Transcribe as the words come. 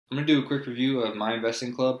I'm going to do a quick review of My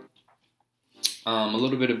Investing Club. A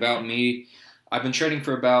little bit about me. I've been trading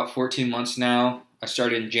for about 14 months now. I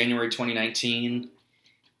started in January 2019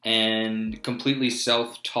 and completely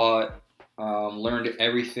self-taught. Learned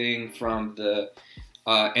everything from the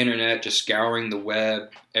internet, just scouring the web,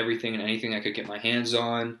 everything and anything I could get my hands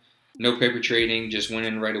on. No paper trading, just went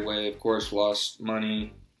in right away. Of course, lost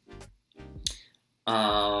money.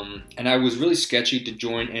 And I was really sketchy to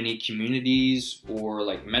join any communities or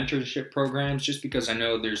like mentorship programs just because I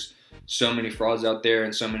know there's so many frauds out there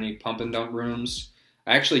and so many pump and dump rooms.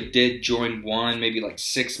 I actually did join one maybe like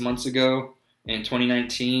 6 months ago in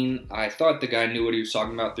 2019. I thought the guy knew what he was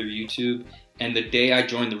talking about through YouTube, and the day I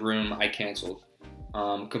joined the room, I canceled.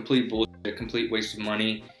 Complete bullshit, complete waste of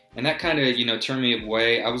money. And that kind of, turned me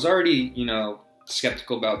away. I was already,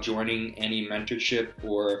 skeptical about joining any mentorship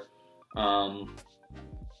or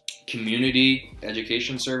community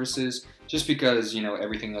education services just because,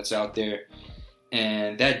 everything that's out there.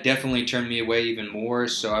 And that definitely turned me away even more.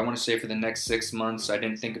 So I want to say for the next 6 months, I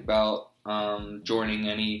didn't think about joining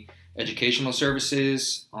any educational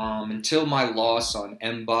services until my loss on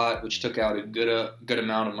MBOT, which took out a good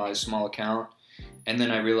amount of my small account. And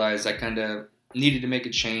then I realized I kind of needed to make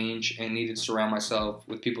a change and needed to surround myself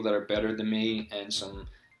with people that are better than me and some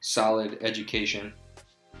solid education.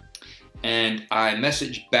 And I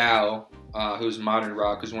messaged Bao, who's Modern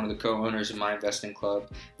Rock, who's one of the co-owners of My Investing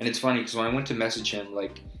Club. And it's funny because when I went to message him,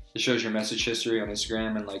 like, it shows your message history on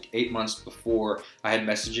Instagram, and like 8 months before I had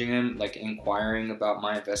messaging him, like inquiring about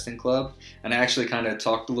My Investing Club. And I actually kind of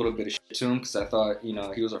talked a little bit of shit to him because I thought,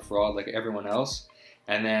 he was a fraud like everyone else.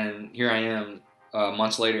 And then here I am,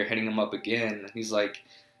 months later, hitting him up again. He was like,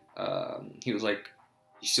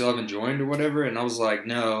 you still haven't joined or whatever? And I was like,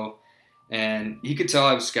 no. And he could tell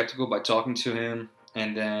I was skeptical by talking to him.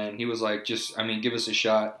 And then he was like, give us a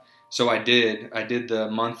shot. So I did. I did the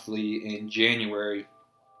monthly in January.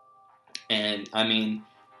 And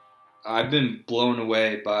I've been blown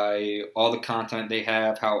away by all the content they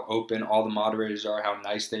have, how open all the moderators are, how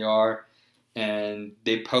nice they are. And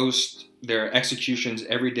they post their executions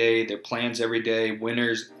every day, their plans every day,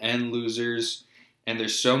 winners and losers. And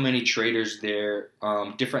there's so many traders there,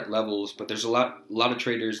 different levels, but there's a lot of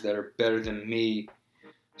traders that are better than me,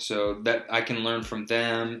 so that I can learn from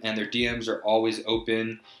them. And their DMs are always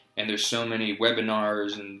open, and there's so many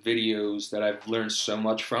webinars and videos that I've learned so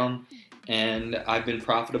much from. And I've been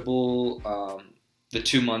profitable the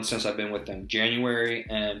 2 months since I've been with them. January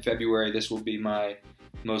and February, this will be my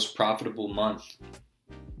most profitable month.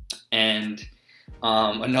 And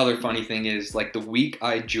another funny thing is, like, the week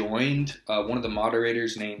I joined, one of the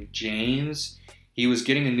moderators named James, he was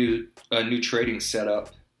getting a new trading setup,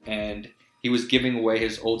 and he was giving away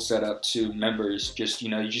his old setup to members. Just,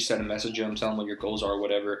 you just send a message to him, tell him what your goals are,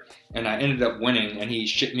 whatever. And I ended up winning, and he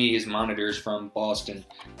shipped me his monitors from Boston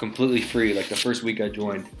completely free, like the first week I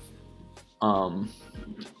joined. And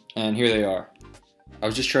here they are. I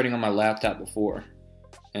was just trading on my laptop before,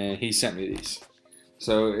 and he sent me these.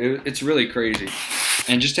 So it's really crazy.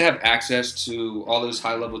 And just to have access to all those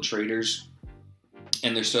high-level traders,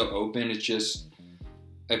 and they're so open,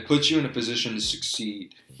 it puts you in a position to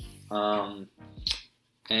succeed. And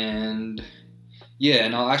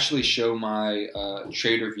I'll actually show my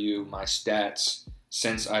trader view, my stats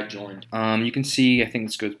since I joined. You can see, I think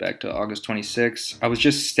this goes back to August 26th. I was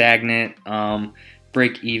just stagnant,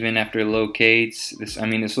 break even after locates. This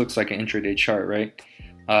looks like an intraday chart, right?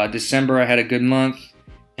 December, I had a good month.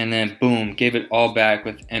 And then boom, gave it all back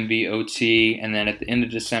with MBOT. And then at the end of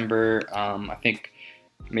December, I think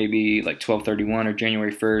maybe like 12/31 or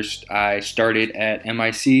January 1st, I started at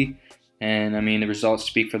MIC. And the results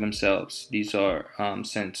speak for themselves. These are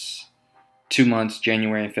since 2 months,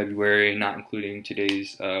 January and February, not including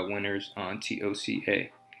today's winners on TOCA.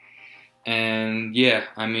 And yeah,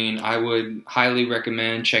 I would highly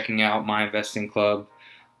recommend checking out My Investing Club.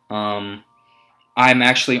 I'm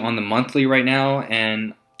actually on the monthly right now,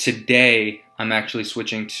 and today I'm actually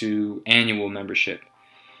switching to annual membership.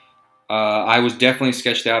 I was definitely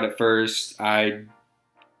sketched out at first. I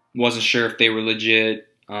wasn't sure if they were legit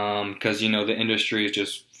because the industry is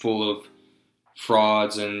just full of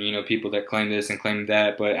frauds and people that claim this and claim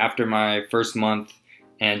that. But after my first month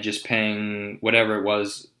and just paying whatever it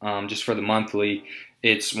was just for the monthly,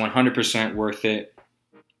 it's 100% worth it.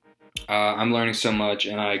 I'm learning so much,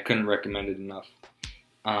 and I couldn't recommend it enough.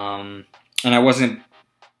 And I wasn't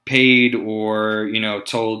paid or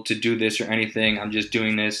told to do this or anything. I'm just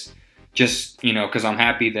doing this just because I'm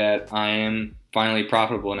happy that I am finally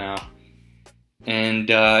profitable now. And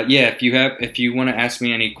yeah, if you want to ask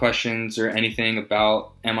me any questions or anything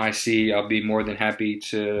about MIC, I'll be more than happy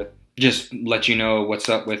to just let you know what's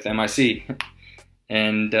up with MIC.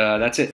 And that's it.